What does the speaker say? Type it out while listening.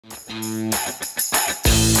This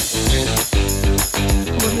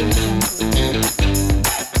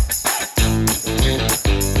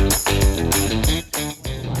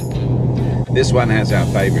one has our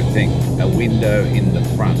favourite thing, a window in the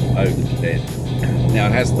front over the bed. Now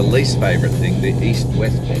it has the least favourite thing, the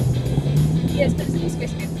east-west bed. Yes, but it's an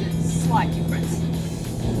east-west bed with a slight difference.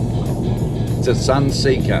 It's a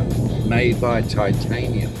Sunseeker made by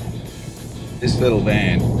titanium. This little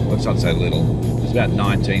van, well, it's not so little, it's about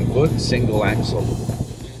 19 foot, single axle,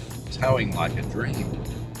 towing like a dream.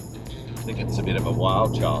 I think it's a bit of a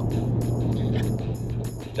wild child.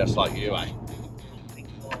 Just like you, eh?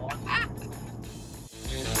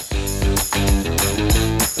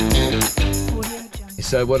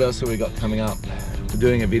 So what else have we got coming up? We're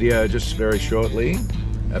doing a video just very shortly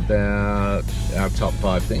about our top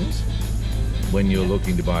 5 things when you're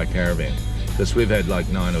looking to buy a caravan. Because we've had like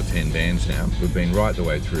 9 or 10 vans now. We've been right the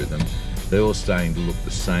way through them. They're all starting to look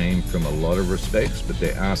the same from a lot of respects, but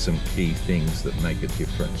there are some key things that make a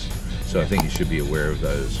difference. So I think you should be aware of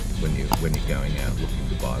those when you're going out looking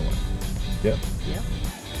to buy one. Yep. Yep.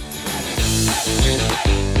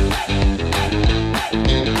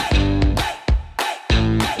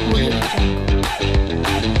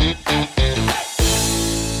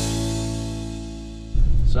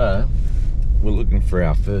 So, we're looking for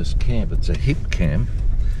our first camp. It's a hip camp.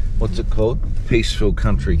 What's it called? Peaceful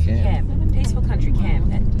Country Camp. Peaceful Country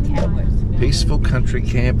Camp at Tamworth. Peaceful Country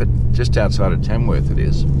Camp, just outside of Tamworth it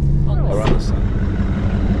is. Or on the side.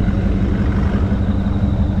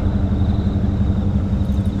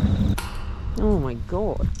 Oh my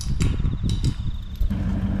God.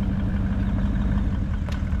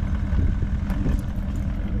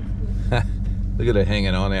 Look at her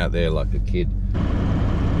hanging on out there like a kid.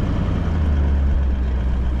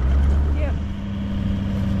 Yep.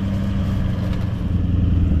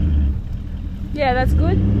 Yeah, that's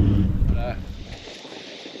good.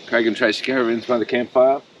 Craig and Tracy Caravans by the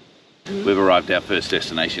Campfire. We've arrived at our first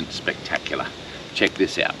destination. Spectacular. Check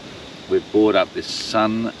this out. We've bought up this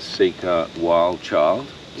Sunseeker Wild Child.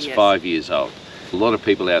 It's 5 years old. A lot of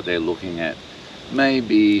people out there looking at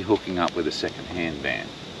maybe hooking up with a second-hand van.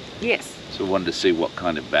 Yes. So I wanted to see what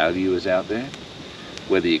kind of value is out there,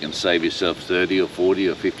 whether you can save yourself $30,000 or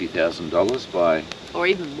 $40,000 or $50,000 by, or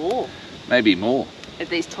even more. Maybe more. At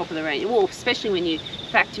these top of the range. Well, especially when you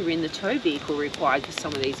factor in the tow vehicle required for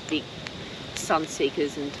some of these big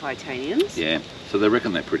Sunseekers and titaniums. Yeah. So they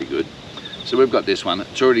reckon they're pretty good. So we've got this one.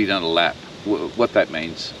 It's already done a lap. What that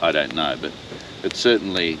means, I don't know, but it's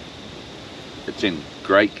certainly it's in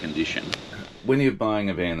great condition. When you're buying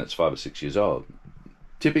a van that's 5 or 6 years old,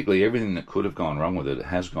 typically everything that could have gone wrong with it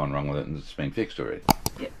has gone wrong with it, and it's been fixed already.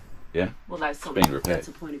 Yeah. Yeah. Well, that's something. Been repaired. That's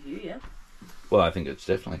a point of view, yeah. Well, I think it's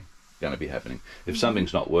definitely going to be happening. If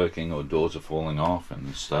something's not working, or doors are falling off, and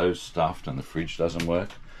the stove's stuffed, and the fridge doesn't work,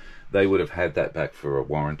 they would have had that back for a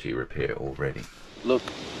warranty repair already. Look,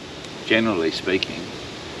 generally speaking,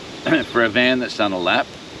 for a van that's done a lap,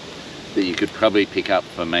 that you could probably pick up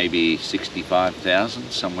for maybe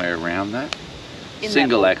 65,000, somewhere around that. In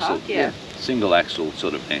single that axle, ballpark, yeah. Single axle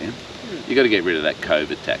sort of van. You got to get rid of that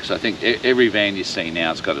COVID tax. I think every van you see now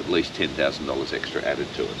has got at least $10,000 extra added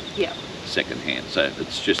to it. Yeah. Second hand. So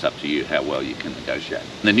it's just up to you how well you can negotiate.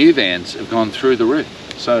 The new vans have gone through the roof.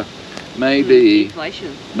 So maybe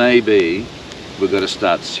inflation. Maybe we've got to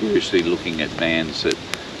start seriously looking at vans that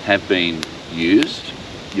have been used.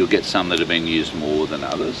 You'll get some that have been used more than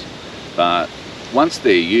others. But once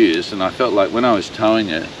they're used, and I felt like when I was towing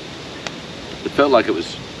it, it felt like it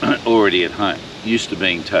was already at home, used to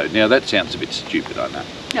being towed. Now that sounds a bit stupid, I know.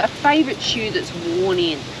 No, a favourite shoe that's worn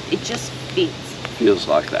in, it just fits. Feels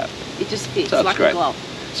like that. It just fits, so like great. a glove.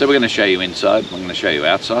 So we're going to show you inside, we're going to show you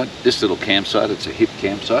outside. This little campsite, it's a hip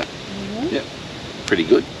campsite. Yep, pretty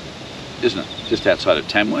good, isn't it? Just outside of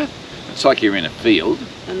Tamworth. It's like you're in a field,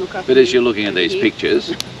 and look up but as you're looking at these here.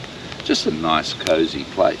 pictures, just a nice cosy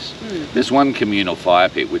place. There's one communal fire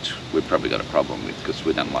pit which we've probably got a problem with because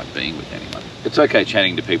we don't like being with anyone. It's okay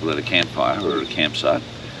chatting to people at a campfire or at a campsite,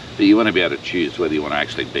 but you want to be able to choose whether you want to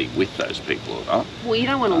actually be with those people or not. Well, you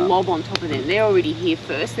don't want to lob on top of them. They're already here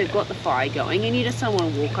first, they've got the fire going, and you just don't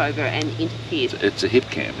want to walk over and interfere. It's a hip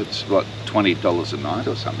camp. It's like $20 a night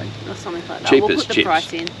or something. Or something like that. Cheap We'll as put the chips.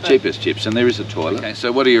 price in. Cheap as chips, and there is a toilet. Okay,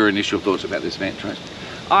 so what are your initial thoughts about this van, Trace?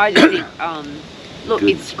 I just think, look,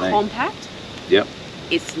 it's compact. Yep.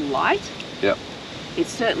 It's light. Yep. It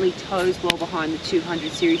certainly tows well behind the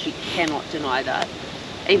 200 series, you cannot deny that.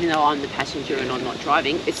 Even though I'm the passenger and I'm not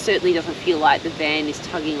driving, it certainly doesn't feel like the van is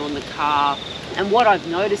tugging on the car. And what I've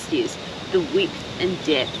noticed is the width and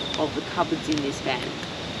depth of the cupboards in this van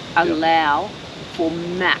allow for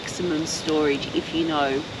maximum storage if you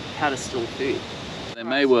know how to store food. There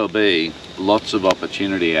may well be lots of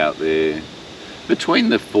opportunity out there between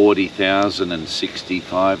the 40,000 and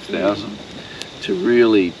 65,000 to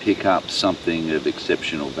really pick up something of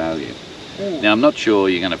exceptional value. Now, I'm not sure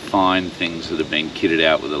you're going to find things that have been kitted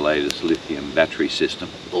out with the latest lithium battery system.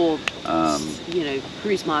 Or, you know,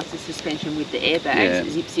 Cruise Master suspension with the airbags,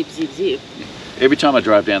 zip, zip, zip, zip. Every time I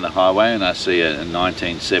drive down the highway and I see a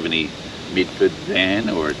 1970 Midford van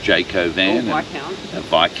or a Jayco van, or Viscount. a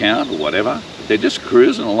Viscount or whatever, they're just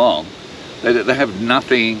cruising along. They have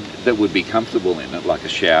nothing that would be comfortable in it, like a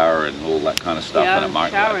shower and all that kind of stuff, and a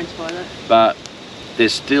microwave. Shower and toilet. But they're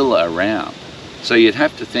still around. So you'd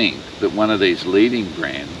have to think that one of these leading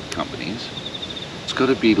brand companies, it's got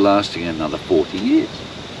to be lasting another 40 years.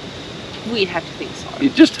 We'd have to think so.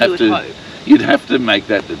 You'd just have to. Hope. You'd have to make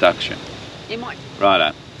that deduction. It might.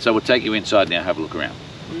 Righto. So we'll take you inside now. Have a look around.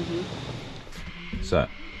 So,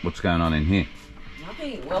 what's going on in here?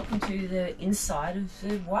 Nothing. Welcome to the inside of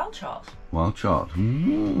the Wild Child. Wild Child.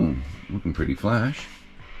 Looking pretty flash.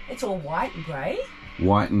 It's all white and grey.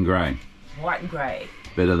 White and grey. White and grey.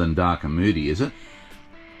 Better than dark and moody, is it?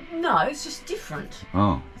 No, it's just different.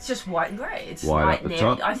 Oh. It's just white and grey. It's White light up the and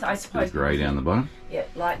top. airy. I suppose. Grey down the bottom. Yeah,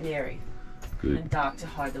 light and airy. Good. And dark to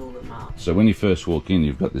hide all the marks. So when you first walk in,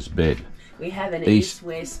 you've got this bed. We have an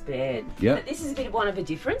east-west bed. Yep. But this is a bit of one of a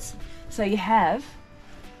difference. So you have,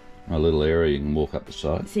 A little area you can walk up the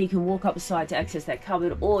side. so you can walk up the side to access that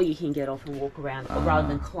cupboard, or you can get off and walk around, rather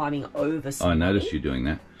than climbing over I something. noticed you doing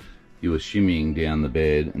that. You were shimmying down the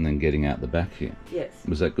bed and then getting out the back here. Yes.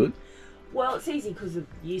 Was that good? Well, it's easy because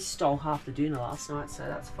you stole half the doona last night, so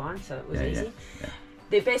that's fine. So it was Yeah, easy. yeah.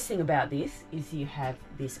 The best thing about this is you have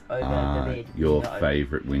this over the bed. Your window.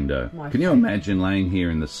 favourite window. My Can you favourite. imagine laying here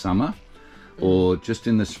in the summer or just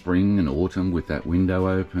in the spring and autumn with that window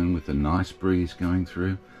open with a nice breeze going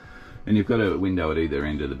through? And you've got a window at either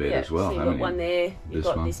end of the bed Yeah, as well, so you've haven't got one there. You've This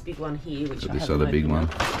got one. this big one here, which Got I this haven't other big opened one.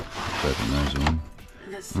 up. Open those on.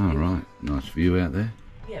 That's Oh, right. Nice view out there.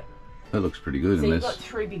 Yep. That looks pretty good. So And you've got there's...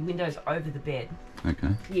 three big windows over the bed. Okay.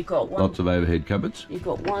 You've got one. Lots of overhead cupboards. You've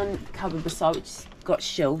got one cupboard beside which's got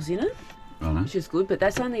shelves in it, Right. which is good, but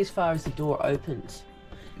that's only as far as the door opens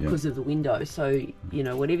because of the window. So, you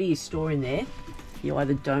know, whatever you store in there, you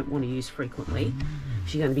either don't want to use frequently,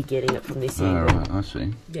 if you're going to be getting it from this Oh, end. right. I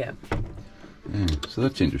see. Yeah. Yeah. So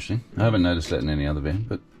that's interesting. I haven't noticed that in any other van,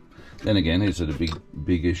 but then again, is it a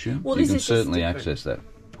big issue? Well, You this can is just certainly different. access that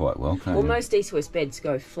quite well, can't Well, you? most east-west beds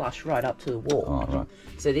go flush right up to the wall. Oh, right.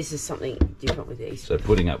 So this is something different with these. So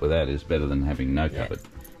putting up with that is better than having no Yeah. cupboard.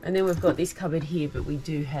 And then we've got this cupboard here, but we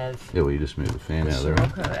do have Yeah, well, you just move the fan the out of there.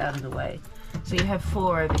 Scirocco out of the way. So you have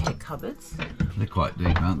 4 overhead cupboards, They're quite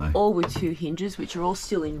deep, aren't they? all with 2 hinges, which are all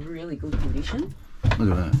still in really good condition. Look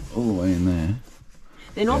at that, all the way in there.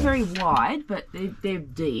 They're not very wide, but they're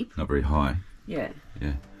deep. Not very high. Yeah.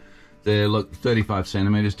 Yeah. They're, look, 35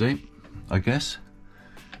 centimetres deep, I guess.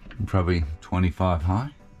 And probably 25 high.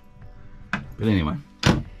 But anyway,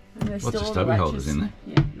 And there's lots of still all the stubby holders latches. in there.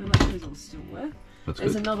 Yeah, the latches will still work. That's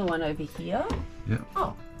There's good. another one over here. Yeah.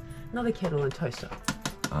 Oh, another kettle and toaster.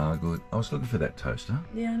 Ah, good. I was looking for that toaster,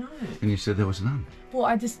 Yeah, I know. and you said there was none. Well,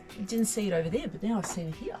 I just didn't see it over there, but now I've seen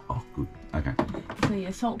it here. Oh, good. Okay. So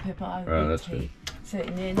yeah, salt, pepper, Right, that's tea. So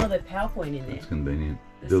and there's another PowerPoint in there. It's convenient.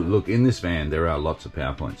 There's Look, in this van, there are lots of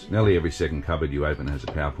PowerPoints. Nearly every second cupboard you open has a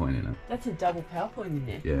PowerPoint in it. That's a double PowerPoint in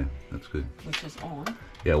there, Yeah, that's good. which is on.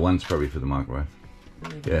 Yeah, one's probably for the microwave.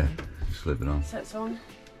 Yeah, just slip it on. So it's on.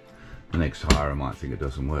 The next hirer might think it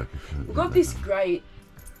doesn't work. We've got this great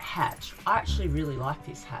hatch. I actually really like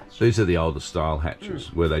this hatch. These are the older style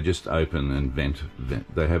hatches where they just open and vent.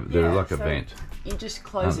 They're Yeah, like a so vent. You just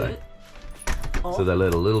close Aren't it off, So they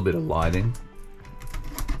let a little bit of light in,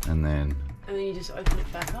 and then and then you just open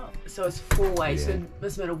it back up. So it's 4 ways. Yeah. So it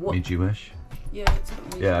doesn't matter what. midgy-wish. Yeah, it's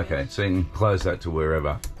got Yeah, midge. okay. So you can close that to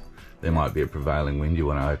wherever. There might be a prevailing wind. You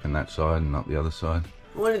want to open that side and not the other side.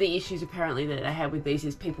 One of the issues apparently that they have with these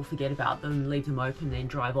is people forget about them, leave them open, then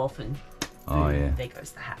drive off, and Oh, boom, yeah. there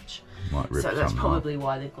goes the hatch. Might rip So that's something probably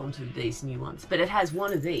why they've gone to these new ones. But it has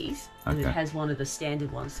one of these, and it Okay. has one of the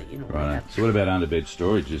standard ones that you normally Right. have. So what about underbed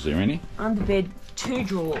storage? Is there any? Under bed, 2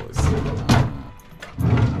 drawers.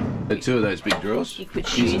 Two of those big drawers. You put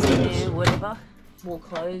shoes in there, whatever. More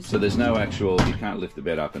clothes. So there's no actual. You can't lift the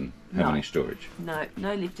bed up and have No. any storage. No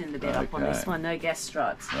lifting the bed up on this Okay. one. No gas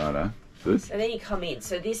struts. Righto. Good. So then you come in.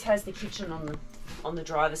 So this has the kitchen on the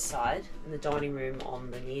driver's side and the dining room on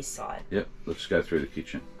the near side. Yep. Let's go through the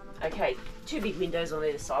kitchen. Okay, 2 big windows on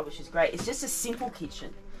either side, which is great. It's just a simple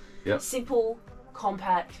kitchen. Yep. Simple,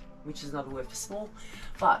 compact, which is another word for small.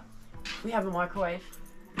 But we have a microwave.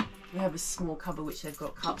 We have a small cupboard which they've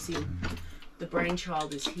got cups in. The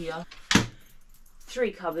brainchild is here.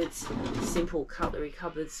 3 cupboards, simple cutlery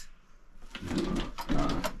cupboards.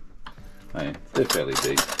 Hey, they're fairly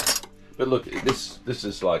deep. But look, this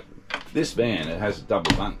is like, this van, it has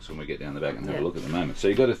double bunks when we get down the back and have a look at the moment. So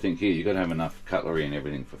you got to think here, you got to have enough cutlery and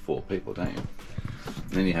everything for 4 people, don't you?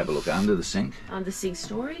 And then you have a look under the sink. Under sink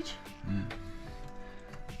storage.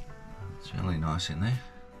 Yeah. It's really nice in there.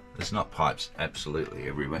 There's not pipes absolutely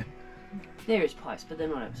everywhere. There is pipes, but they're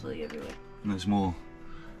not absolutely everywhere. And there's more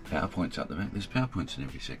power points up the back. There's power points in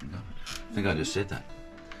every second cupboard. I think I just said that.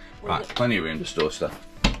 Well, right, plenty of room to store stuff.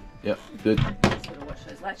 Yep, good. Just gotta watch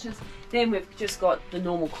those latches. Then we've just got the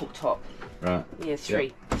normal cooktop. Right. Yeah,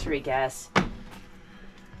 three gas,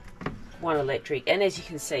 1 electric, and as you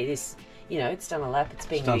can see, this, you know, it's done a lap. It's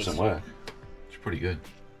been It's done used. some work. It's pretty good.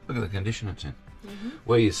 Look at the condition it's in.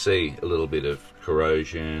 Where you see a little bit of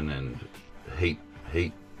corrosion and heat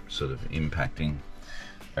sort of impacting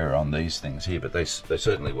are on these things here, but they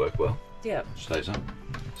certainly work well. Yeah. Stays on.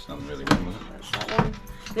 There's nothing really wrong with it. That's that one.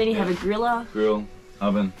 Then you have a griller. Grill,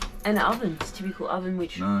 oven. And an oven, it's a typical oven,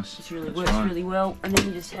 which Nice. just really That's works right. really well. And then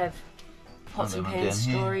you just have pots and Another one pans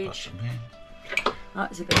down here, storage. pots and pans.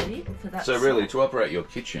 Right, is it got it for that? So really, side? to operate your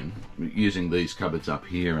kitchen, using these cupboards up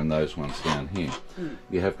here and those ones down here,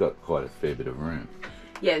 you have got quite a fair bit of room.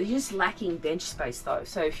 Yeah, you're just lacking bench space though.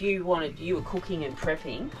 So if you were cooking and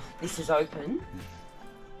prepping, this is open.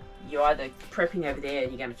 You're either prepping over there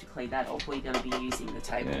and you're going to have to clean that off, or you're going to be using the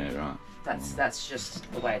table. Yeah, right. That's just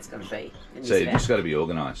the way it's going to be. In So this you've van. just got to be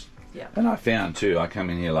organised. Yeah. And I found too, I come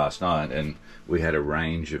in here last night and we had a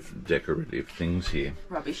range of decorative things here.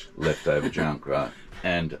 Rubbish. Leftover junk, right?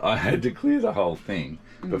 And I had to clear the whole thing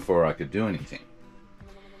before I could do anything.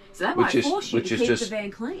 So that might force you to keep just the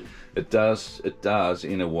van clean. It does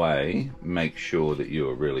in a way make sure that you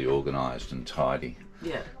are really organised and tidy.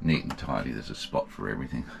 Yeah. Neat and tidy. There's a spot for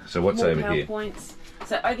everything. So what's More over here? PowerPoints.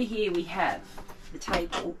 So over here we have the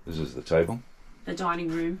table, This is the table. the dining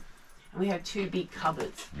room, and we have 2 big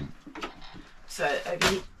cupboards. So over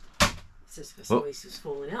here, this is just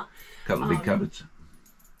falling out. Couple of big cupboards.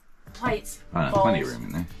 Plates, Oh, bowls, plenty of room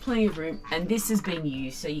in there. plenty of room, and this has been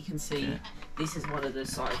used, so you can see this is one of the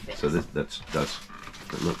side effects. So that's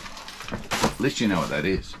but look. At least you know what that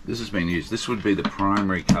is. This has been used. This would be the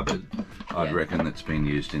primary cupboard, I'd reckon, that's been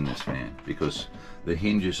used in this van, because the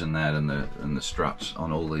hinges and that and the struts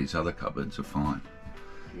on all these other cupboards are fine.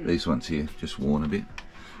 These ones here just worn a bit,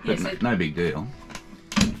 but Yeah, so no big deal.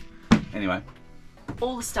 Anyway,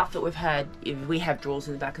 all the stuff that we've had, we have drawers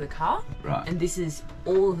in the back of the car, right. and this is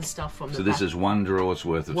all of the stuff from the So back. this is 1 drawer's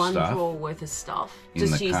worth of one stuff. drawer worth of stuff, in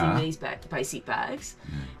just the using car. these basic bags,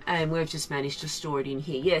 and we've just managed to store it in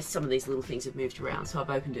here. Yes, some of these little things have moved around, so I've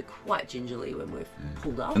opened it quite gingerly when we've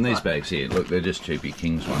pulled up. And these but- bags here, look, they're just cheapy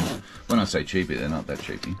King's ones. When I say cheapy, they're not that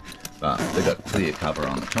cheapy, but they've got clear cover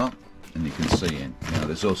on the top, and you can see in. You know,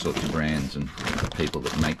 there's all sorts of brands and people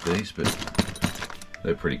that make these, but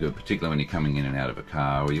they're pretty good, particularly when you're coming in and out of a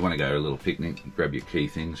car, or you want to go to a little picnic, grab your key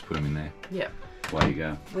things, put them in there. Yeah. Away you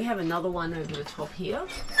go. We have another one over the top here,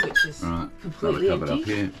 which is Right, completely another cupboard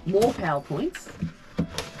empty. up here. More PowerPoints.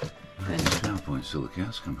 And PowerPoint till the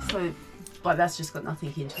cows come home. So, but that's just got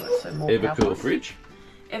nothing into it. So more Evercool PowerPoints. fridge.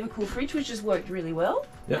 Evercool fridge, which has worked really well.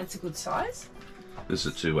 Yep. That's a good size. This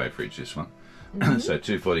is a 2-way fridge, this one. So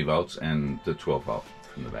 240 volts and the 12 volt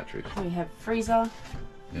from the batteries. We have freezer,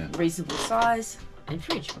 Yeah, reasonable size, and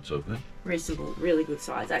fridge. that's all good. Reasonable, really good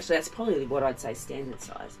size. Actually, that's probably what I'd say standard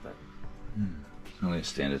size, but It's only a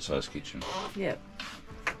standard size kitchen. yeah.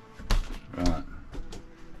 Right.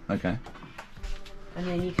 Okay. And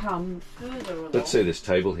then you come further along. Let's see this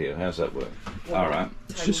table here. How's that work? Well, All right.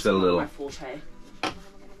 It's table's just got a not little. my forte.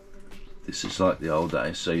 This is like the old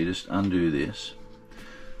days. So you just undo this.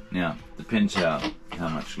 Now depends how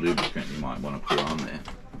much lubricant you might want to put on there.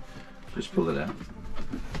 Just pull it out.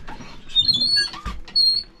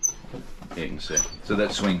 Yeah, you can see. So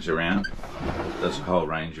that swings around. Does a whole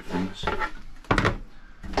range of things.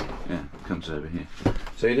 Yeah, it comes over here.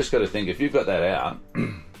 So you just got to think, if you've got that out,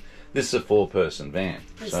 this is a 4-person van.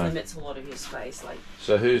 This So, limits a lot of your space. Like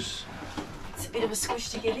so who's? it's a bit of a squish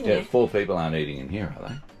to get in Yeah, there. 4 people aren't eating in here, are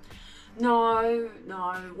they? No.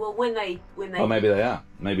 Well, when they. Oh, maybe they are.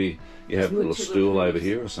 Maybe you have a little Two stool little over things.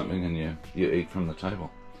 here or something, and you eat from the table.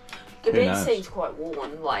 The Who bed knows? seems quite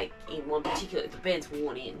worn, like in one particular, the bed's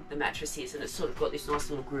worn in, the mattress is, and it's sort of got this nice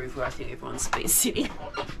little groove where I think everyone's been sitting.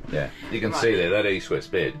 Yeah, you can Right. see there that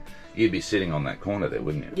east-west bed. You'd be sitting on that corner there,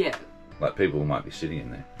 wouldn't you? Yeah, Like people might be sitting in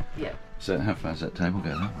there. yeah. So how far does that table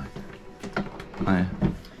go that way? Oh, yeah.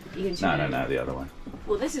 You can turn it. No, the other way.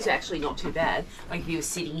 Well, this is actually not too bad. Like if you were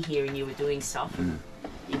sitting here and you were doing stuff, and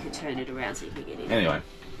you could turn it around so you could get in. Anyway,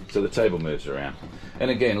 So the table moves around.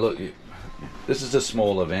 And again, look, this is a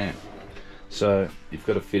smaller van. So you've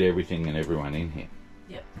got to fit everything and everyone in here.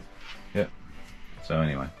 Yep. Yep. So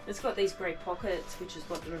anyway. It's got these great pockets, which has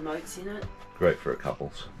got the remotes in it. Great for a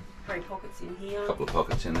couples. Great pockets in here. A couple of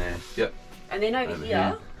pockets in there. Yep. And then over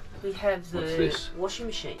here, we have the washing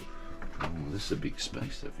machine. Oh, this is a big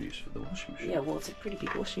space they've used for the washing machine. Yeah, well, it's a pretty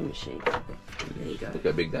big washing machine. There you go. Look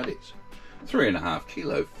how big that is. 3.5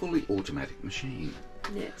 kilo, fully automatic machine.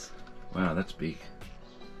 Yes. Wow, that's big.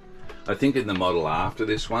 I think in the model after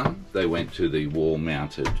this one, they went to the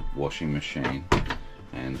wall-mounted washing machine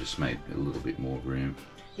and just made a little bit more room.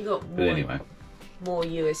 You got more, but anyway, more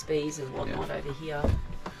USBs and whatnot over here.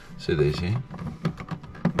 See these here?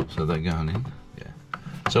 So they're going in.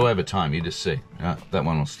 So over time, you just see that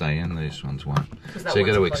one will stay in, these ones won't. So you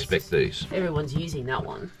got to expect these. Everyone's using that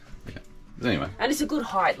one. Yeah. But anyway. And it's a good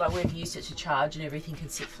height. Like we've used it to charge, and everything can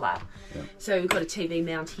sit flat. Yeah. So we've got a TV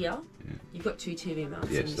mount here. Yeah. You've got 2 TV mounts.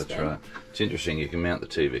 Yes, that's right. It's interesting. You can mount the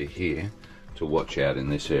TV here to watch out in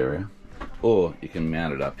this area, or you can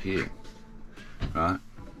mount it up here. Right?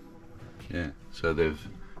 Yeah. So they've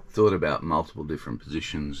thought about multiple different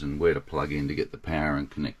positions and where to plug in to get the power and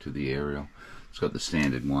connect to the aerial. It's got the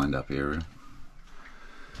standard wind-up area.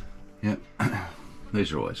 Yep.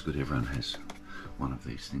 These are always good. Everyone has one of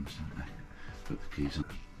these things, don't they? Put the keys in.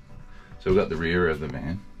 So we've got the rear of the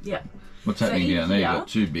van. Yeah. What's happening down there? You've got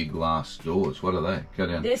 2 big glass doors. What are they? Go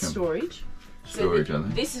down. They're storage. Storage, are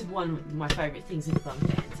they? This is one of my favourite things in bunk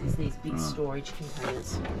vans, is these big storage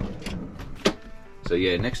containers. So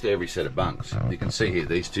yeah, next to every set of bunks, you can see here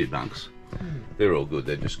these 2 bunks. They're all good.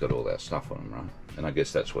 They've just got all our stuff on them, right? And I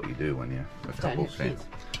guess that's what you do when you're a couple's van.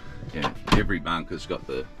 Yeah, every bunk has got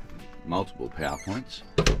the multiple power points,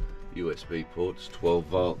 USB ports, 12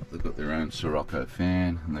 volt. They've got their own Sirocco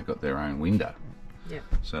fan, and they've got their own window. Yeah.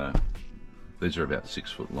 So these are about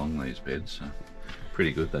 6 foot long, these beds. So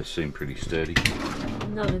pretty good. They seem pretty sturdy.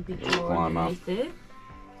 Another big drawer underneath there.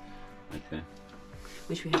 Okay.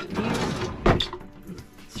 Which we haven't used.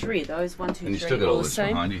 3 of those, 1, 2, 3. And you still got all this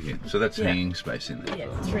behind you here. So that's hanging space in there.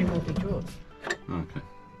 Yeah, 3 more big drawers. Okay.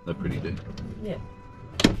 They're pretty deep. Yeah.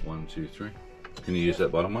 1, 2, 3. Can you use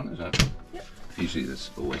that bottom one? Is that? Yep. Usually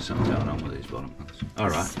there's always something going on with these bottom ones. All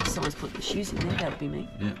right. Someone's put the shoes in there. That'd be me.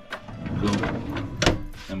 Yeah. Cool.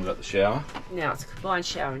 Then we've got the shower. Now it's a combined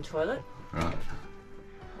shower and toilet. Right.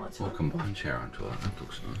 Or combined shower and toilet. That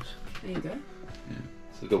looks nice. There you go. Yeah.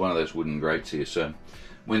 So we've got one of those wooden grates here. So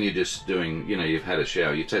when you're just doing, you know, you've had a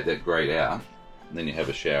shower, you take that grate out, and then you have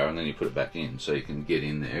a shower, and then you put it back in, so you can get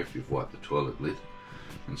in there if you've wiped the toilet lid,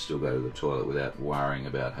 and still go to the toilet without worrying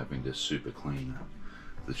about having to super clean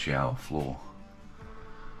the shower floor.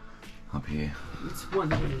 Up here. It's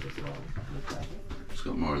one unit as well. It's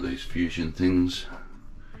got more of these fusion things.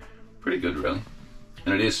 Pretty good, really.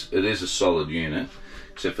 And it is a solid unit,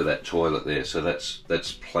 except for that toilet there. So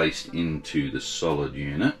that's placed into the solid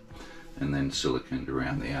unit, and then siliconed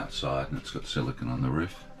around the outside, and it's got silicon on the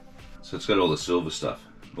roof. So it's got all the silver stuff,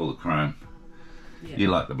 all the chrome. Yeah. You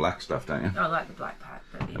like the black stuff, don't you? I like the black part.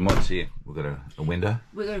 And what's here? We've got a window.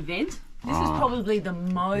 We've got a vent. This is probably the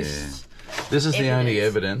most. Yeah. This is the only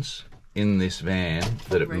evidence in this van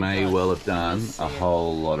that it may well have done a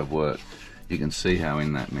whole lot of work. You can see how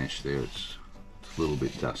in that mesh there it's a little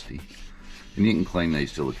bit dusty. And you can clean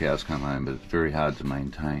these till the cows come home, but it's very hard to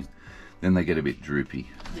maintain. Then they get a bit droopy.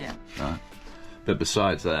 Yeah. Right? But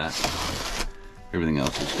besides that, everything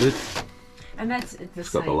else is good. And that's the It's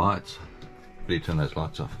got the lights. How do you turn those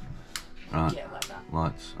lights off? Right. Yeah, like that.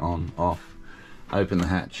 Lights on, off. Open the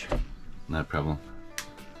hatch. No problem.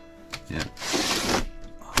 Yeah.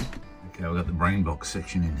 Okay, we've got the brain box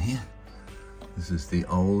section in here. This is the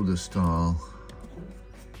older style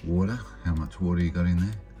water. How much water you got in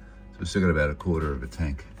there? So we've still got about 1/4 of a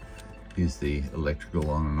tank. Here's the electrical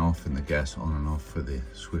on and off and the gas on and off for the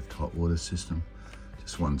Swift hot water system.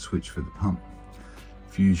 Just one switch for the pump.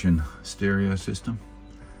 Fusion stereo system.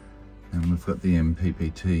 And we've got the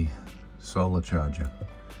MPPT solar charger.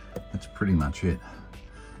 That's pretty much it.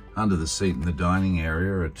 Under the seat in the dining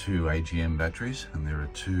area are 2 AGM batteries, and there are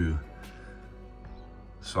 2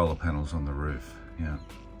 solar panels on the roof. Yeah.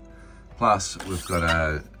 Plus we've got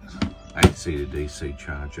a AC to DC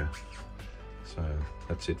charger. So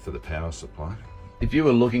that's it for the power supply. If you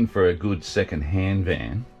were looking for a good second-hand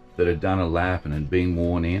van that had done a lap and had been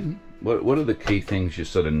worn in, what are the key things you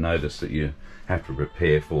sort of notice that you have to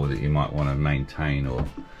prepare for, that you might want to maintain or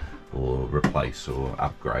replace or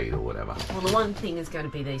upgrade or whatever? Well, the one thing is going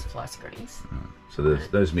to be these fly screens. Right. So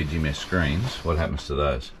those mid-mesh screens, what happens to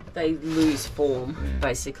those? They lose form,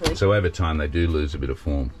 basically. So over time they do lose a bit of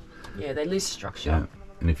form. Yeah, they lose structure.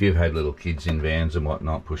 Yeah. And if you've had little kids in vans and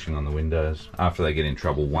whatnot pushing on the windows, after they get in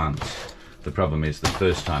trouble once, the problem is the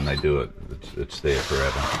first time they do it, it's there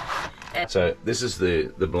forever. So this is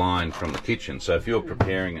the blind from the kitchen. So if you're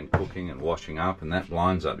preparing and cooking and washing up and that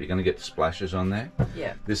blind's up, you're going to get splashes on there.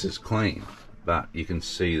 Yeah. This is clean, but you can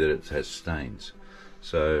see that it has stains.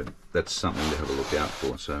 So that's something to have a look out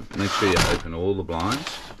for. So make sure you open all the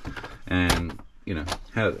blinds, and you know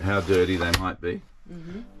how dirty they might be.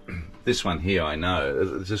 This one here, I know,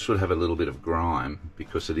 this would have a little bit of grime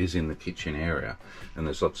because it is in the kitchen area and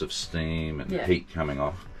there's lots of steam and heat coming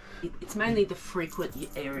off. It's mainly the frequent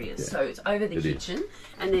areas, so it's over the kitchen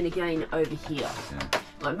and then again over here.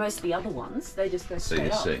 Like most of the other ones, they just go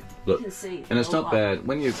straight up. Look, you can see. And it's not bad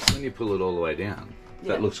when you pull it all the way down.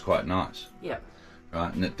 That looks quite nice. Yeah.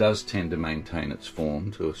 Right, and it does tend to maintain its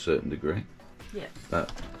form to a certain degree. Yeah. But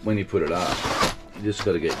when you put it up, you just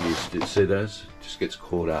got to get used to. See those? It just gets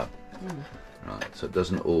caught up. Right, so it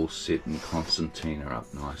doesn't all sit and concertina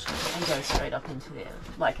up nicely. And go straight up into there,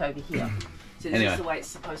 like over here. So this is the way it's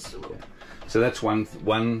supposed to look. So that's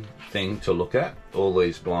one thing to look at, all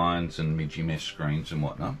these blinds and midgy mesh screens and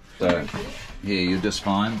whatnot. So here you just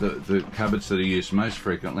find the cupboards that are used most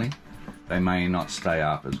frequently, they may not stay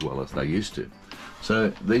up as well as they used to. So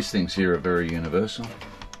these things here are very universal.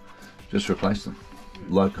 Just replace them.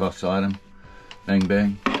 Low cost item, bang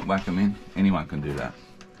bang, whack them in, anyone can do that.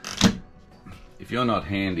 If you're not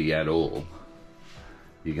handy at all,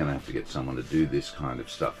 you're going to have to get someone to do this kind of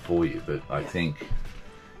stuff for you. But I think,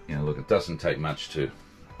 you know, look, it doesn't take much to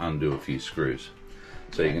undo a few screws.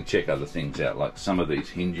 So you can check other things out, like some of these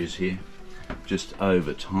hinges here. Just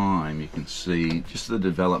over time, you can see just the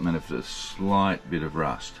development of a slight bit of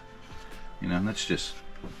rust. You know, and that's just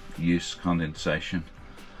use, condensation.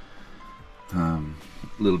 A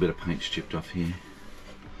little bit of paint's chipped off here.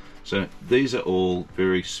 So these are all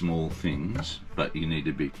very small things, but you need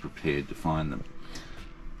to be prepared to find them.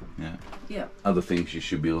 Yeah. Other things you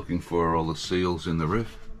should be looking for are all the seals in the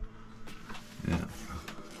roof. Yeah.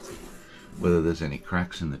 Whether there's any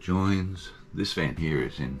cracks in the joins. This van here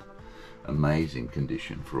is in amazing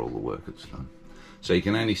condition for all the work it's done. So you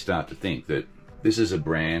can only start to think that this is a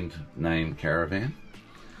brand name Caravan.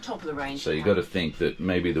 Top of the range. So you've got to think that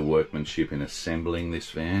maybe the workmanship in assembling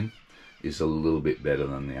this van is a little bit better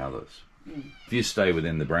than the others. If you stay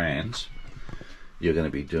within the brands, you're going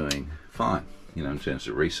to be doing fine, you know, in terms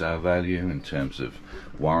of resale value, in terms of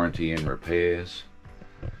warranty and repairs.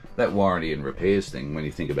 That warranty and repairs thing, when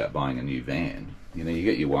you think about buying a new van, you know, you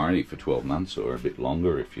get your warranty for 12 months or a bit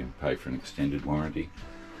longer if you pay for an extended warranty.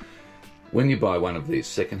 When you buy one of these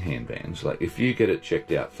second-hand vans, like if you get it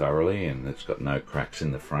checked out thoroughly and it's got no cracks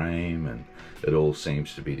in the frame and it all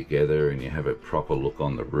seems to be together and you have a proper look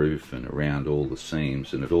on the roof and around all the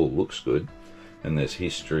seams and it all looks good and there's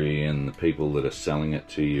history and the people that are selling it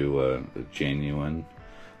to you are genuine,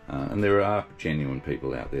 and there are genuine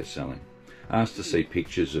people out there selling. Ask to see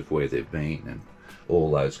pictures of where they've been and all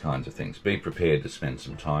those kinds of things. Be prepared to spend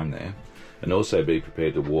some time there. And also be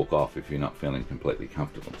prepared to walk off if you're not feeling completely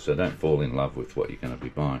comfortable. So don't fall in love with what you're going to be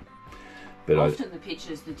buying. But often the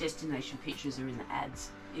pictures, the destination pictures are in the ads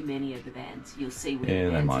in many of the vans. You'll see where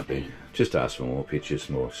the they might be. Just ask for more pictures,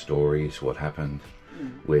 more stories, what happened,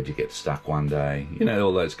 where'd you get stuck one day, you know,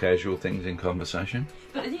 all those casual things in conversation.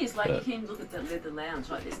 But the thing is, like, you can look at the leather lounge,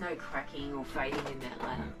 like there's no cracking or fading in that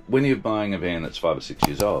lounge. When you're buying a van that's 5 or 6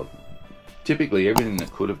 years old, typically everything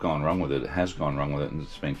that could have gone wrong with it has gone wrong with it and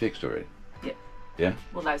it's been fixed already. Yeah,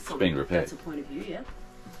 well, that's being repaired. That's a point of view, yeah.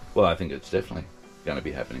 Well, I think it's definitely going to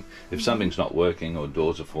be happening. If something's not working or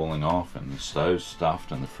doors are falling off and the stove's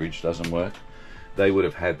stuffed and the fridge doesn't work, they would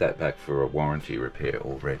have had that back for a warranty repair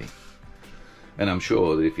already. And I'm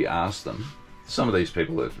sure that if you ask them, some of these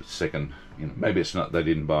people are second, you know, maybe it's not, they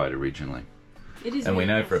didn't buy it originally. It is. And we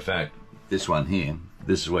know for a fact, this one here,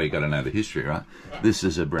 this is where you got to know the history, right? This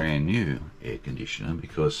is a brand new air conditioner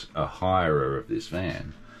because a hirer of this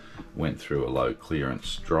van went through a low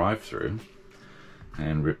clearance drive-through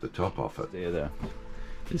and ripped the top off it. There,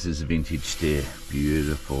 this is a vintage stair,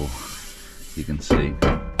 beautiful. You can see,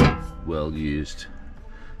 well used,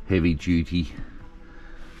 heavy duty.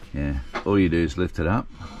 Yeah, all you do is lift it up,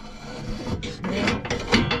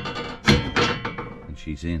 and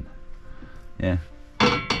she's in. Yeah,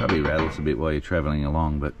 probably rattles a bit while you're travelling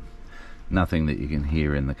along, but nothing that you can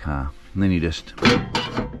hear in the car. And then you just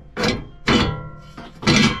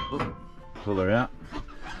pull her out,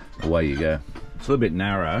 away you go. It's a little bit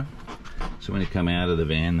narrow, so when you come out of the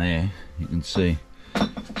van there, you can see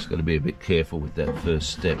it's got to be a bit careful with that first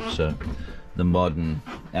step. So the modern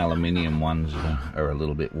aluminium ones are a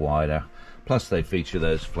little bit wider, plus they feature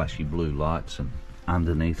those flashy blue lights and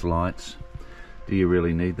underneath lights. Do you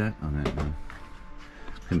really need that? I don't know.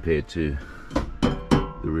 Compared to the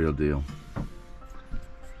real deal.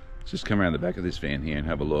 Let's just come around the back of this van here and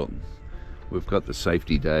have a look. We've got the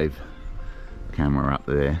Safety Dave camera up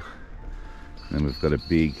there. And we've got a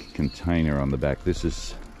big container on the back. This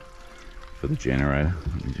is for the generator.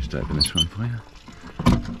 Let me just open this one for you.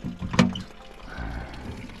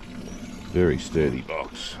 Very sturdy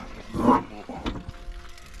box.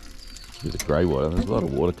 It's a bit of grey water. There's a lot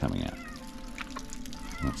of water coming out.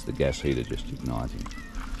 That's the gas heater just igniting.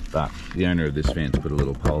 But the owner of this van's put a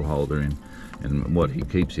little pole holder in, and what he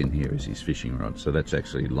keeps in here is his fishing rod. So that's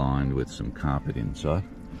actually lined with some carpet inside.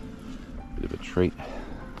 Bit of a treat.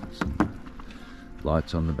 Some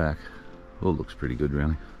lights on the back. All looks pretty good,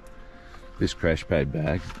 really. This crash pad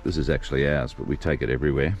bag, this is actually ours, but we take it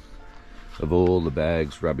everywhere. Of all the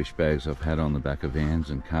bags, rubbish bags I've had on the back of vans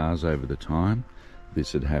and cars over the time,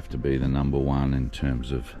 this would have to be the #1 in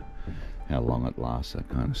terms of how long it lasts, that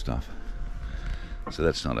kind of stuff. So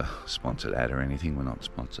that's not a sponsored ad or anything, we're not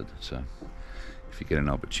sponsored. So if you get an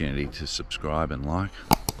opportunity to subscribe and like,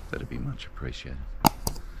 that'd be much appreciated.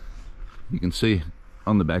 You can see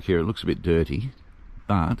on the back here it looks a bit dirty,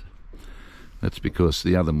 but that's because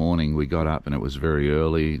the other morning we got up and it was very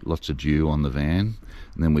early, lots of dew on the van,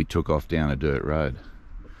 and then we took off down a dirt road,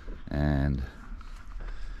 and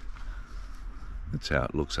that's how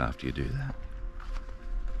it looks after you do that.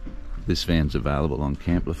 This van's available on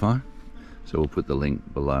Campfire, so we'll put the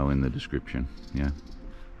link below in the description. Yeah,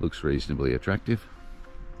 looks reasonably attractive.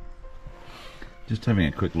 Just having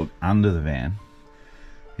a quick look under the van.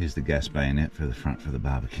 Here's the gas bayonet for the front for the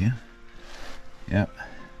barbecue. Yep.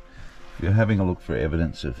 If you're having a look for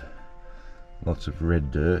evidence of lots of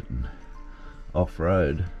red dirt and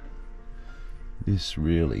off-road, this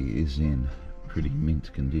really is in pretty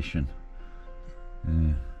mint condition.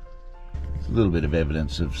 Yeah. There's a little bit of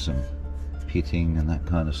evidence of some pitting and that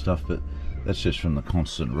kind of stuff, but that's just from the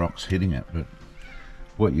constant rocks hitting it. But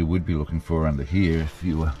what you would be looking for under here, if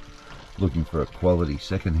you were looking for a quality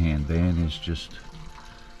second-hand van, is just,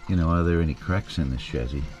 you know, are there any cracks in this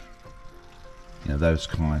chassis? You know, those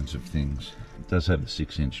kinds of things. It does have a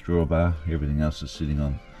 6-inch drawbar. Everything else is sitting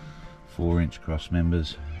on 4-inch cross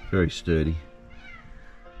members. Very sturdy.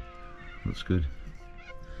 Looks good.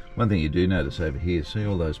 One thing you do notice over here, see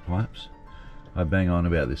all those pipes? I bang on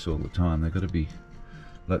about this all the time. They've got to be,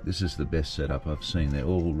 like, this is the best setup I've seen. They're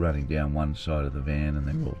all running down one side of the van and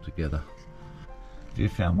they're all together. If you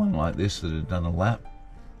found one like this that had done a lap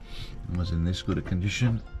and was in this good a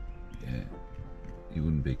condition, yeah, you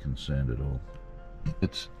wouldn't be concerned at all.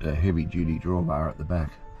 It's a heavy duty drawbar at the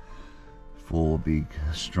back. 4 big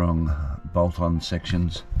strong bolt-on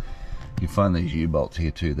sections. You find these U-bolts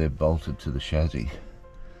here too, they're bolted to the chassis.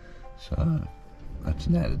 So that's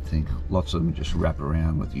an added thing. Lots of them just wrap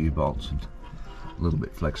around with U-bolts and a little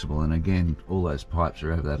bit flexible. And again, all those pipes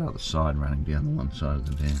are over that other side running down the one side of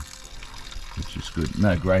the van, which is good.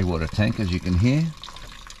 No grey water tank, as you can hear.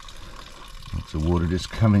 Lots of water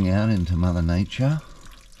just coming out into Mother Nature.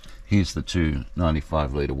 Here's the 2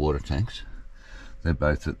 95-litre water tanks. They're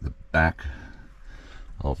both at the back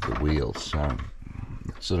of the wheels, so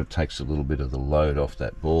it sort of takes a little bit of the load off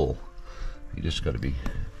that ball. You just got to be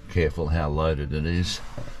careful how loaded it is.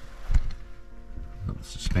 Got the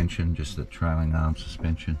suspension, just the trailing arm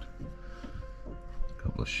suspension. A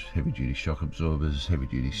couple of heavy-duty shock absorbers,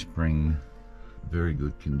 heavy-duty spring. Very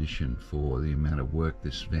good condition for the amount of work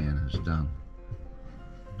this van has done.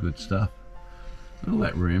 Good stuff. All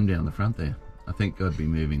that room down the front there. I think I'd be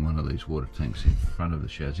moving one of these water tanks in front of the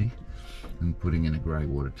chassis and putting in a grey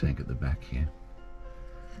water tank at the back here.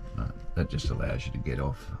 That just allows you to get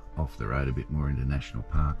off the road a bit more into national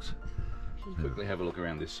parks. Quickly have a look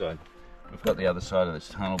around this side. We've got the other side of this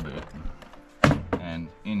tunnel boot, and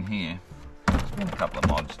in here, there's been a couple of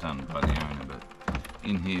mods done by the owner, but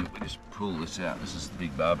in here we just pull this out. This is the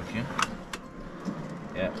big barbecue.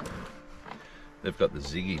 Yeah. They've got the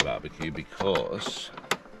Ziggy barbecue because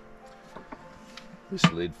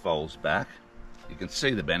this lid folds back. You can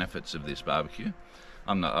see the benefits of this barbecue.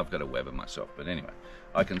 I've got a Weber myself, but anyway,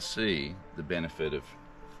 I can see the benefit of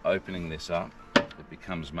opening this up. It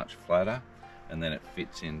becomes much flatter, and then it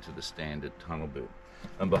fits into the standard tunnel boot.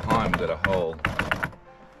 And behind we've got a whole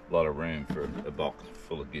lot of room for a box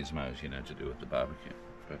full of gizmos, you know, to do with the barbecue.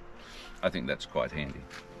 But I think that's quite handy.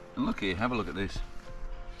 And look here, have a look at this.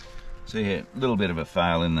 See here, a little bit of a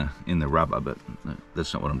fail in the rubber, but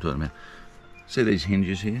that's not what I'm talking about. See these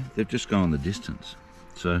hinges here? They've just gone the distance.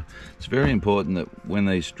 So it's very important that when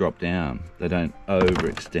these drop down, they don't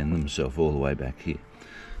overextend themselves all the way back here,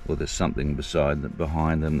 or there's something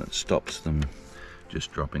behind them that stops them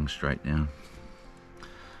just dropping straight down.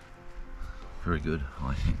 very good,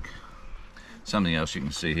 I think. Something else you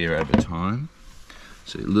can see here over time.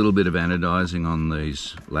 See a little bit of anodizing on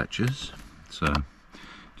these latches. So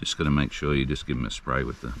just got to make sure you just give them a spray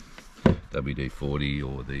with the WD-40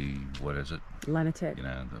 or the, what is it? Lanatec. You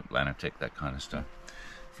know, the Lanatec, that kind of stuff.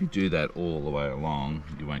 If you do that all the way along,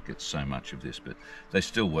 you won't get so much of this, but they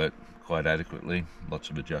still work quite adequately. Lots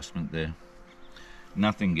of adjustment there.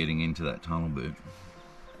 Nothing getting into that tunnel boot,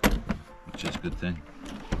 which is a good thing.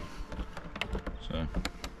 So,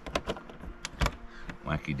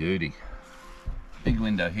 wacky doody. Big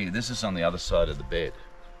window here. This is on the other side of the bed.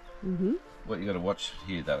 What you got to watch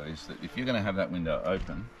here though is that if you're going to have that window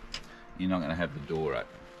open, you're not going to have the door open.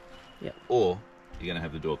 Yep. Or you're going to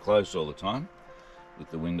have the door closed all the time with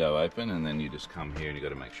the window open, and then you just come here and you've got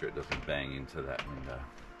to make sure it doesn't bang into that window.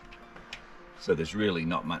 So there's really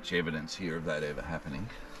not much evidence here of that ever happening.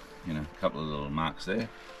 You know, a couple of little marks there,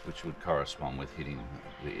 which would correspond with hitting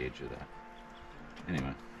the edge of that.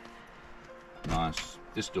 Anyway, nice.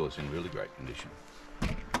 This door's in really great condition.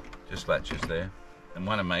 Just latches there. And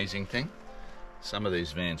one amazing thing, some of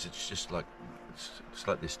these vans, it's just like, it's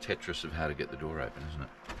like this Tetris of how to get the door open, isn't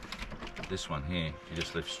it? This one here, you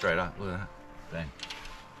just lift straight up, look at that, bang,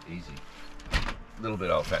 easy. A little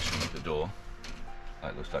bit old-fashioned with the door.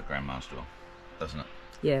 It looks like Grandma's door, doesn't it?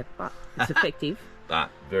 Yeah, but it's effective. But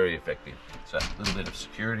very effective. So a little bit of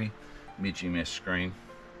security, midgy mesh screen,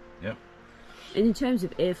 yep. And in terms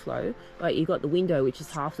of airflow, like you've got the window, which is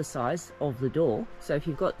half the size of the door. So if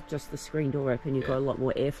you've got just the screen door open, you've got a lot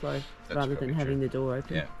more airflow rather than having the door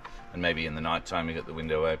open. Yeah, and maybe in the night time you got the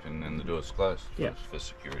window open and the door's closed for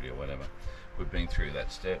security or whatever. We've been through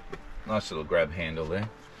that step. Nice little grab handle there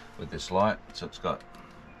with this light. So it's got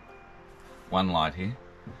one light here,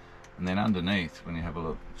 and then underneath, when you have a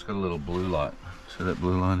look, it's got a little blue light. See that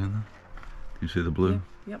blue light in there? Can you see the blue?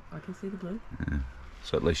 Yeah. Yep, I can see the blue. Yeah.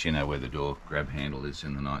 So at least you know where the door grab handle is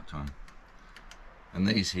in the night time. And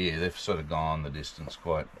these here, they've sort of gone the distance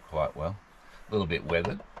quite well. A little bit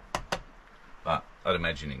weathered, but I'd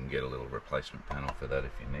imagine you can get a little replacement panel for that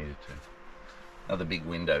if you needed to. Another big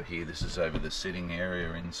window here. This is over the sitting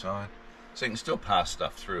area inside. So you can still pass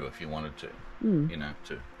stuff through if you wanted to, you know,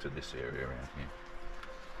 to this area around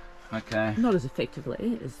here. Okay. Not as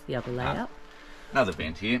effectively as the other layout. Another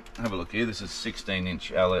vent here. Have a look here. This is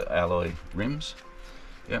 16-inch alloy rims.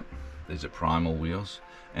 Yep, these are primal wheels,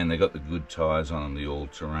 and they've got the good tyres on them, the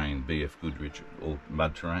all-terrain BF Goodrich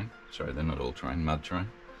mud terrain. Sorry, they're not all-terrain, mud terrain.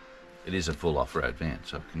 It is a full off-road van,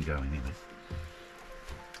 so it can go anywhere.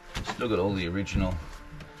 Still got all the original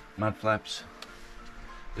mud flaps.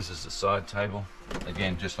 This is the side table.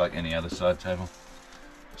 Again, just like any other side table.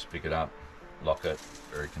 Just pick it up, lock it,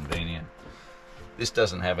 very convenient. This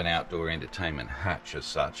doesn't have an outdoor entertainment hatch as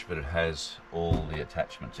such, but it has all the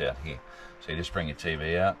attachments out here. So you just bring your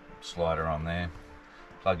TV out, slider on there,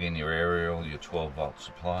 plug in your aerial, your 12-volt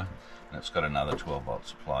supply, and it's got another 12-volt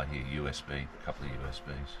supply here, USB, a couple of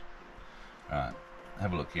USBs. Alright,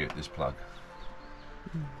 have a look here at this plug.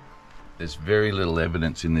 There's very little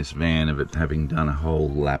evidence in this van of it having done a whole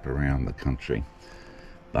lap around the country,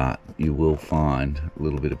 but you will find a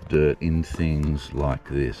little bit of dirt in things like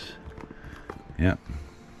this. Yep.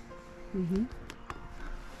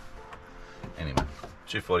 Anyway,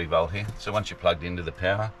 240 volt here. So once you're plugged into the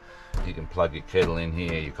power, you can plug your kettle in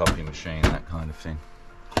here, your coffee machine, that kind of thing.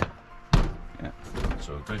 Yeah, that's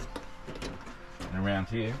all good. And around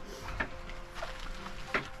here,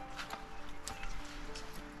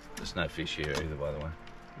 there's no fish here either, by the way.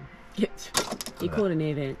 Yes. You caught an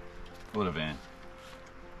air vent. Caught a van.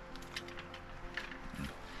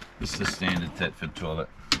 This is the standard Thetford toilet.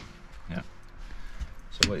 Yeah.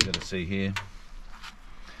 So what you got to see here,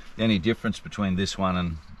 the only difference between this one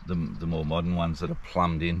and the more modern ones that are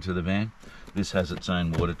plumbed into the van, this has its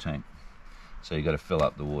own water tank. So you got to fill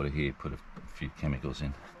up the water here, put a few chemicals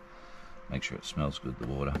in, make sure it smells good, the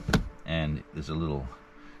water. And there's a little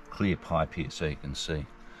clear pipe here so you can see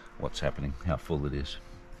what's happening, how full it is.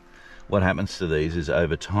 What happens to these is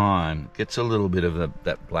over time, it gets a little bit of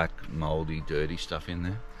that black, mouldy, dirty stuff in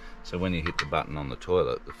there. So when you hit the button on the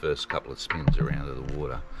toilet, the first couple of spins around to the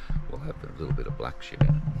water will have a little bit of black shit in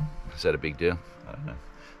it. Is that a big deal? I don't know.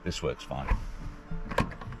 This works fine.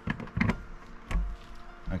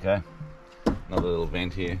 Okay, another little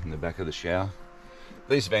vent here in the back of the shower.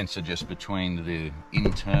 These vents are just between the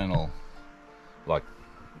internal, like,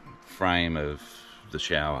 frame of the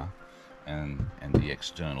shower and the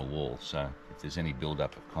external wall. So if there's any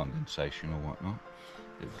build-up of condensation or whatnot,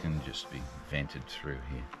 it can just be vented through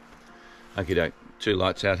here. Okie doke, two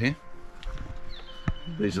lights out here.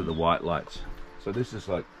 These are the white lights. So this is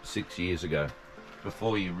like 6 years ago,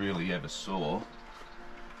 before you really ever saw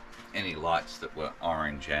any lights that were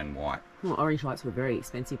orange and white. Well, orange lights were very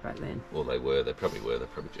expensive back then. Well, they were. They probably were. They're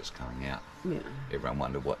probably just coming out. Yeah. Everyone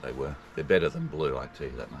wondered what they were. They're better than blue, I tell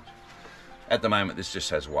you that much. At the moment, this just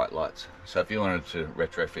has white lights. So if you wanted to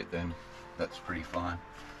retrofit them, that's pretty fine.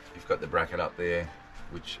 You've got the bracket up there,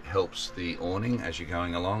 which helps the awning as you're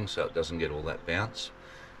going along, so it doesn't get all that bounce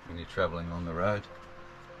when you're traveling on the road.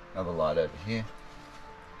 Another light over here.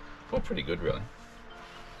 All pretty good, really.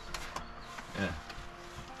 Yeah,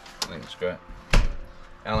 I think it's great.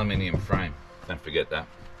 Aluminium frame, don't forget that.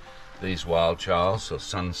 These Wild Childs or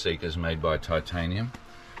Sunseekers made by titanium,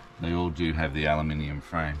 they all do have the aluminium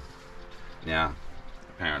frame. Now,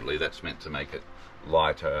 apparently that's meant to make it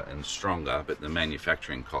lighter and stronger, but the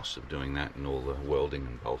manufacturing costs of doing that and all the welding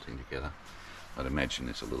and bolting together, I'd imagine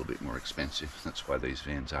it's a little bit more expensive. That's why these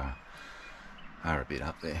vans are a bit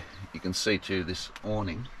up there. You can see too this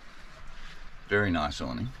awning, very nice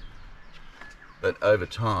awning, but over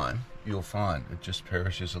time you'll find it just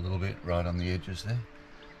perishes a little bit right on the edges there.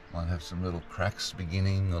 Might have some little cracks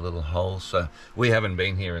beginning, a little holes. So we haven't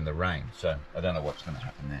been here in the rain, so I don't know what's going to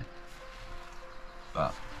happen there.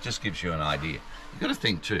 But just gives you an idea. You've got to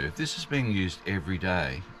think too, if this is being used every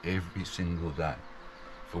day, every single day,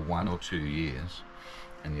 for 1 or 2 years,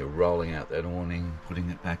 and you're rolling out that awning, putting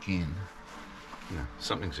it back in, you know,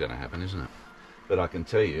 something's going to happen, isn't it? But I can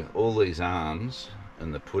tell you, all these arms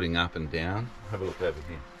and the putting up and down, have a look over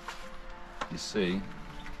here. You see,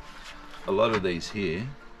 a lot of these here,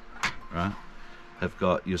 right, have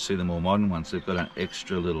got, you'll see the more modern ones, they've got an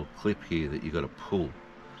extra little clip here that you've got to pull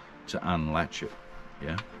to unlatch it,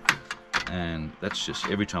 yeah? And that's just,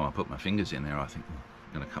 every time I put my fingers in there, I think, oh,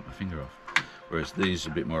 I'm going to cut my finger off. Whereas these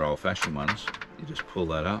are a bit more old-fashioned ones, you just pull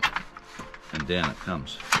that up and down it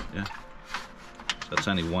comes, yeah? So it's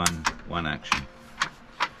only one action.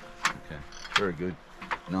 Okay, very good.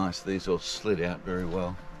 Nice, these all slid out very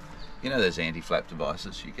well. You know those anti-flap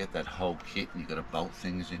devices, you get that whole kit and you've got to bolt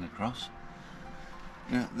things in across.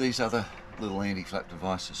 You know, these other little anti-flap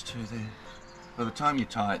devices too there. By the time you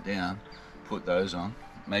tie it down, put those on,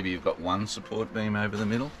 maybe you've got one support beam over the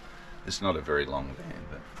middle. It's not a very long van,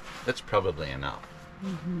 but that's probably enough.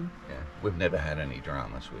 Mm-hmm. Yeah, we've never had any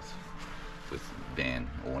dramas with van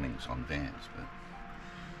awnings on vans, but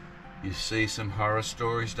you see some horror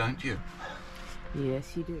stories, don't you?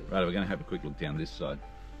 Yes, you do. Right, we're going to have a quick look down this side.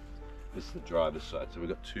 This is the driver's side, so we've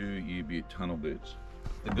got 2 U-Butte tunnel boots.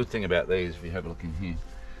 The good thing about these, if you have a look in here,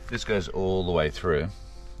 this goes all the way through,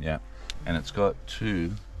 yeah, and it's got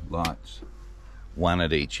 2 lights, 1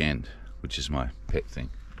 at each end, which is my pet thing.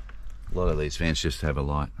 A lot of these vans just have a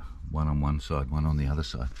light, one on one side, one on the other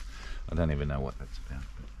side. I don't even know what that's about,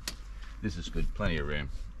 but this is good, plenty of room,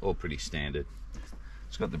 all pretty standard.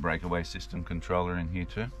 It's got the breakaway system controller in here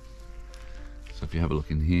too. So if you have a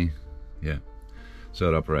look in here, yeah, so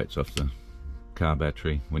it operates off the car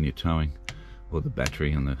battery when you're towing, or the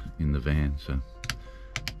battery in the van. So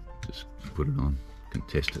just put it on, you can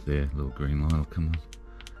test it there. Little green light will come on.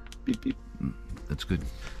 Beep beep. That's good.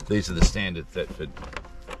 These are the standard Thetford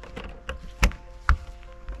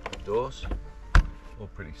doors, all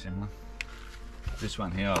pretty similar. This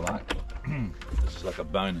one here I like. This is like a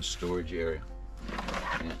bonus storage area.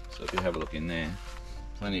 Yeah, so if you have a look in there,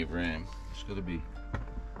 plenty of room. It's got to be,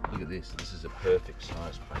 look at this, this is a perfect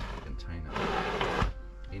size plastic container.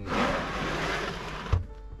 In there.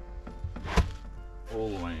 All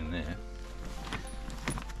the way in there.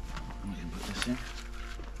 We can put this in.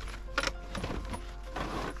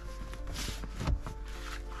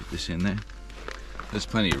 Put this in there. There's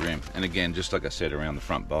plenty of room. And again, just like I said, around the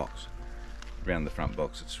front box. Around the front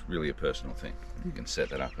box, it's really a personal thing. You can set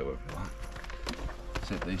that up however you like.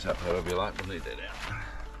 Set these up however you like. We'll leave that out.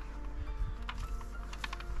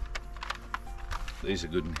 These are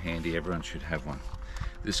good and handy. Everyone should have one.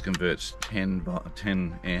 This converts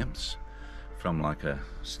 10 amps from like a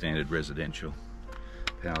standard residential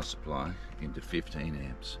power supply into 15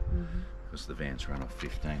 amps, because the vans run off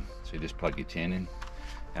 15. So you just plug your 10 in,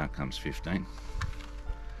 out comes 15.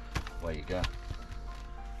 Away you go.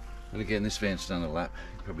 And again, this van's done a lap.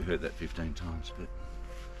 You probably heard that 15 times, but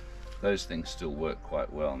those things still work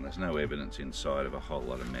quite well, and there's no evidence inside of a whole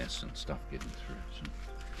lot of mess and stuff getting through. So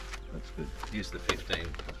that's good. Use the 15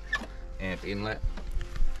 amp inlet,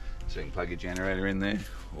 so you can plug your generator in there,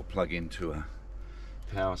 or plug into a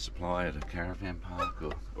power supply at a caravan park,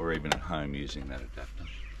 or even at home using that adapter.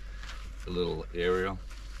 A little aerial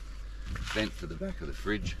vent for the back of the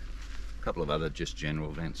fridge. A couple of other just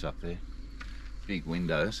general vents up there. Big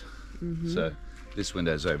windows. So this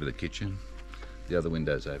window's over the kitchen, the other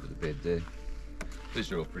window's over the bed there.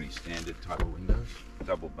 These are all pretty standard type of windows.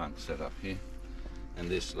 Double bunk set up here. And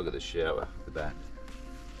this, look at the shower at the back.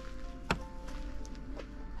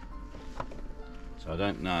 So I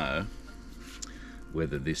don't know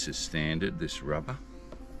whether this is standard, this rubber.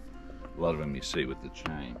 A lot of them you see with the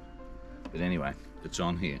chain. But anyway, it's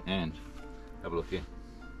on here, and have a look here.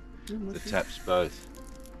 The taps both.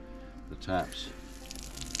 The taps.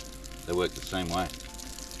 They work the same way.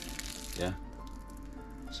 Yeah.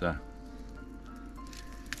 So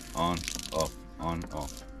on, off, on,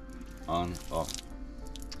 off, on, off.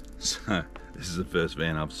 So this is the first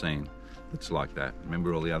van I've seen that's like that.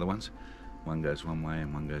 Remember all the other ones? One goes one way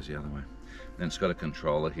and one goes the other way. Then it's got a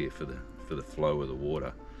controller here for the flow of the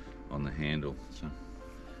water on the handle. So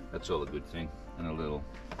that's all a good thing. And a little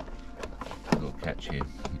catch here.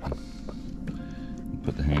 You can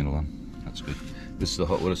put the handle on. That's good. This is the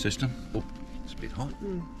hot water system. Oh, it's a bit hot.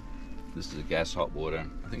 This is a gas hot water.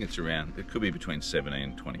 I think it's around, it could be between 17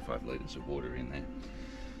 and 25 litres of water in there.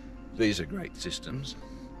 These are great systems.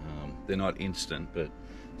 They're not instant, but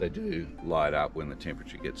they do light up when the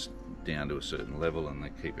temperature gets down to a certain level, and they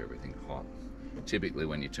keep everything hot. Typically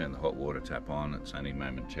when you turn the hot water tap on, it's only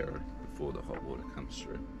momentarily before the hot water comes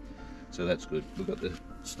through. So that's good. We've got the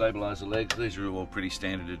stabilizer legs. These are all pretty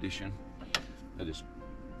standard edition. They just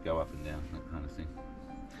go up and down, that kind of thing.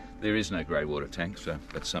 There is no grey water tank, so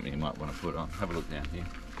that's something you might want to put on. Have a look down here.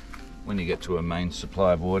 When you get to a main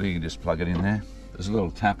supply of water, you can just plug it in there. There's a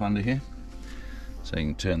little tap under here, so you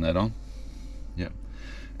can turn that on. Yep.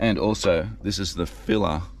 And also, this is the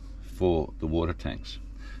filler for the water tanks.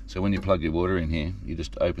 So when you plug your water in here, you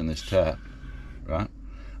just open this tap, right?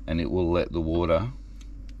 And it will let the water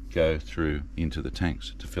go through into the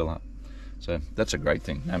tanks to fill up. So that's a great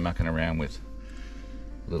thing. No mucking around with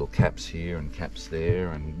little caps here and caps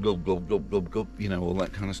there and gulp, gulp, gulp, gulp, gulp, you know, all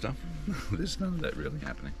that kind of stuff. There's none of that really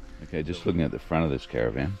happening. Okay, just looking at the front of this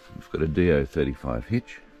caravan, we've got a DO35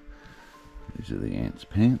 hitch. These are the Ants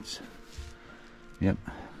pants. Yep.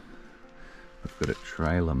 I've got a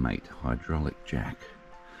Trailer Mate hydraulic jack.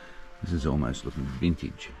 This is almost looking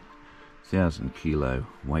vintage. 1,000 kilo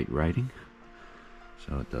weight rating.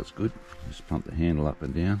 So it does good. Just pump the handle up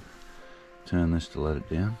and down. Turn this to let it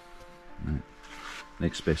down. Right.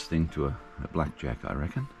 Next best thing to a blackjack, I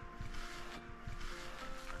reckon.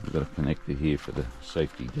 We've got a connector here for the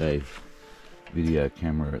Safety Dave video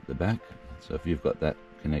camera at the back. So if you've got that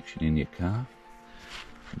connection in your car,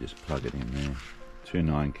 you just plug it in there. 2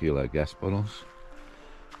 9-kilo gas bottles.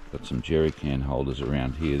 Got some jerry can holders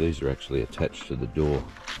around here. These are actually attached to the door.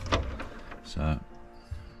 So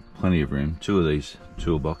plenty of room. 2 of these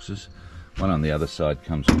toolboxes. One on the other side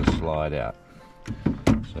comes with a slide out.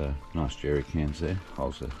 So nice jerry cans there.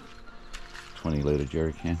 Holds a 20-litre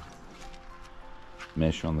jerry can.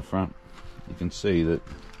 Mesh on the front. You can see that it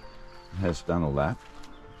has done a lap,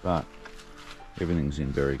 but everything's in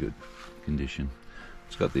very good condition.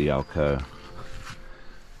 It's got the Alco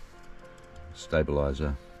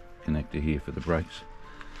stabilizer connector here for the brakes,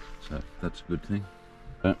 so that's a good thing.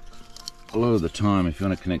 But a lot of the time, if you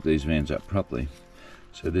want to connect these vans up properly,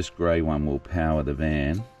 so this grey one will power the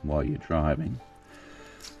van while you're driving,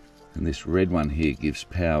 and this red one here gives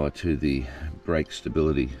power to the brake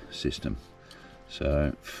stability system.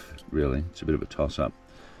 So really, it's a bit of a toss-up.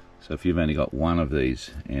 So if you've only got one of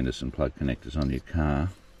these Anderson plug connectors on your car,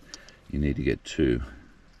 you need to get 2.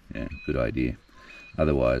 Yeah, good idea.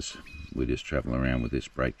 Otherwise, we just travel around with this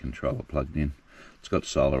brake controller plugged in. It's got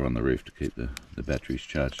solar on the roof to keep the batteries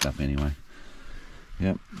charged up anyway.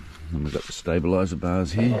 Yep, and we've got the stabilizer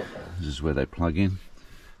bars here. This is where they plug in.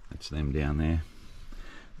 That's them down there.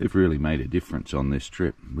 They've really made a difference on this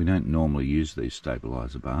trip. We don't normally use these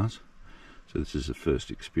stabilizer bars, so this is the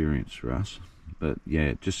first experience for us. But yeah,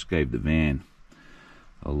 it just gave the van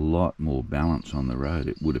a lot more balance on the road,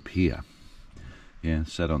 it would appear. Yeah,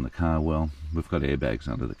 sat on the car well. We've got airbags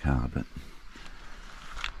under the car, but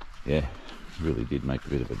yeah, really did make a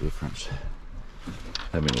bit of a difference.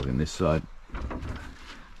 Having a look on this side,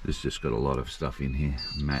 this just got a lot of stuff in here.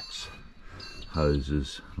 Mats,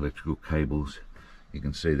 hoses, electrical cables. You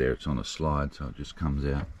can see there it's on a slide, so it just comes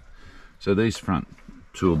out. So these front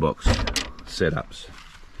toolbox setups,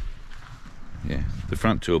 yeah, the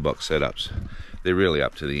front toolbox setups, they're really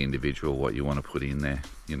up to the individual what you want to put in there,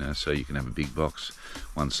 you know. So you can have a big box,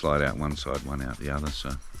 one slide out one side, one out the other.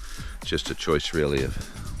 So it's just a choice really of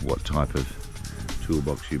what type of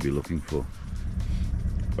toolbox you'd be looking for.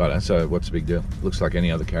 Right, so what's the big deal? Looks like any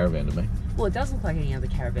other caravan to me. Well, it does look like any other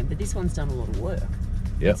caravan, but this one's done a lot of work.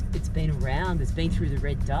 Yep. It's been around, it's been through the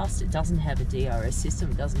red dust. It doesn't have a DRS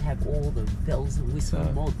system, it doesn't have all the bells and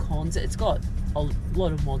whistles, mod cons. It's got a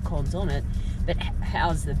lot of mod cons on it, but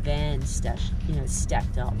how's the van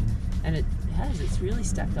stacked up? And it has, it's really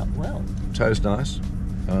stacked up well. Toe's nice.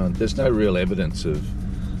 There's no real evidence of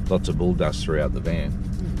lots of bull dust throughout the van.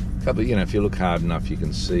 Couple, you know, if you look hard enough, you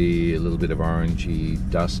can see a little bit of orangey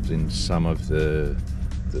dust in some of the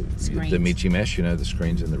Michi mesh, you know, the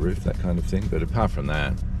screens in the roof, that kind of thing. But apart from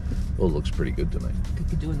that, all looks pretty good to me.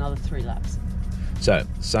 Could do another 3 laps. So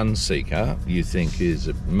Sunseeker, you think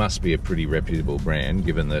must be a pretty reputable brand,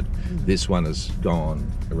 given that this one has gone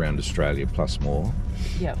around Australia plus more.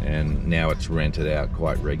 Yep. And now it's rented out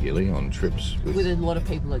quite regularly on trips with a lot of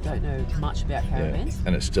people that don't know much about caravans. Yeah,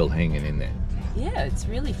 and it's still hanging in there. Yeah, it's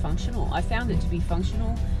really functional. I found it to be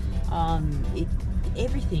functional.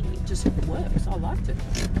 Everything just works. I liked it.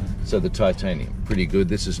 So the titanium, pretty good.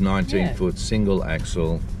 This is 19-foot single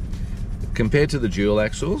axle. Compared to the dual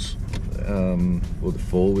axles, or the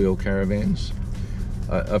 4-wheel caravans,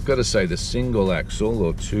 I've got to say the single axle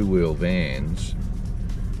or 2-wheel vans,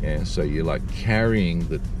 yeah, so you're like carrying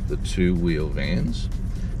the 2-wheel vans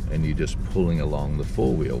and you're just pulling along the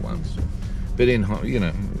 4-wheel ones. But in, you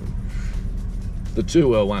know, the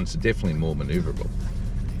 2-wheel ones are definitely more maneuverable.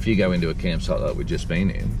 If you go into a campsite like we've just been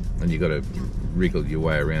in and you've got to wriggle your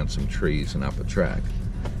way around some trees and up a track,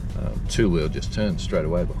 2-wheel just turns straight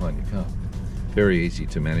away behind your car. Very easy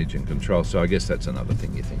to manage and control. So I guess that's another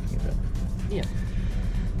thing you're thinking about. Yeah.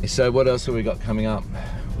 So what else have we got coming up?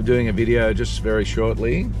 We're doing a video just very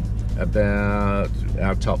shortly about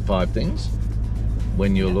our top 5 things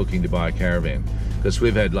when you're looking to buy a caravan. Because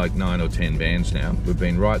we've had like 9 or 10 vans now. We've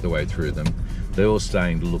been right the way through them. They're all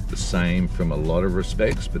starting to look the same from a lot of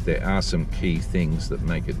respects, but there are some key things that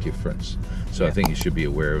make a difference. So I think you should be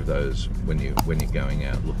aware of those when you're going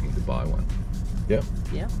out looking to buy one. Yeah?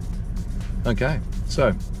 Yeah. Okay,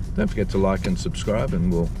 so don't forget to like and subscribe,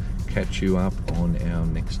 and we'll catch you up on our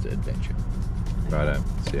next adventure. Righto,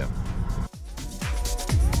 see ya.